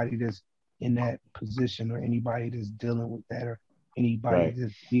anybody that's in that position, or anybody that's dealing with that, or anybody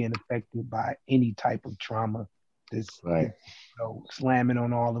that's being affected by any type of trauma that's you know, slamming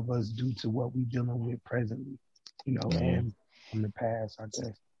on all of us due to what we're dealing with presently, you know, and from the past, I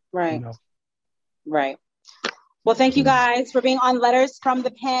guess. Right. You know? Right. Well, thank you guys for being on Letters from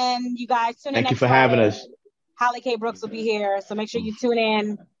the Pen. You guys tune in. Thank you for having us. Holly K. Brooks will be here, so make sure you tune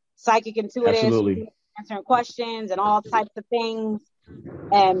in. Psychic Intuitive, answering questions and all types of things.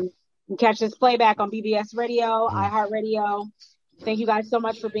 And you can catch this playback on BBS Radio, iHeartRadio. Thank you guys so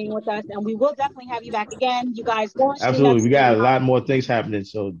much for being with us, and we will definitely have you back again. You guys go. Absolutely, we got a lot more things happening,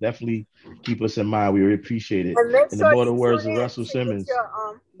 so definitely keep us in mind. We really appreciate it. In the mortal words of Russell Simmons.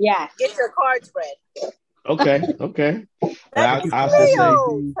 Get your cards read. Okay. I'll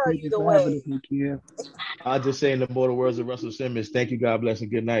just say in the mortal words of Russell Simmons, thank you, God bless, and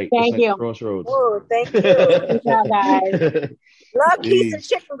good night. Thank you. Crossroads. Oh, thank you. Good job, guys. Love, peace, and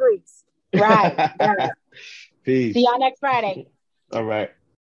chicken grease. Right. Peace. See y'all next Friday. All right.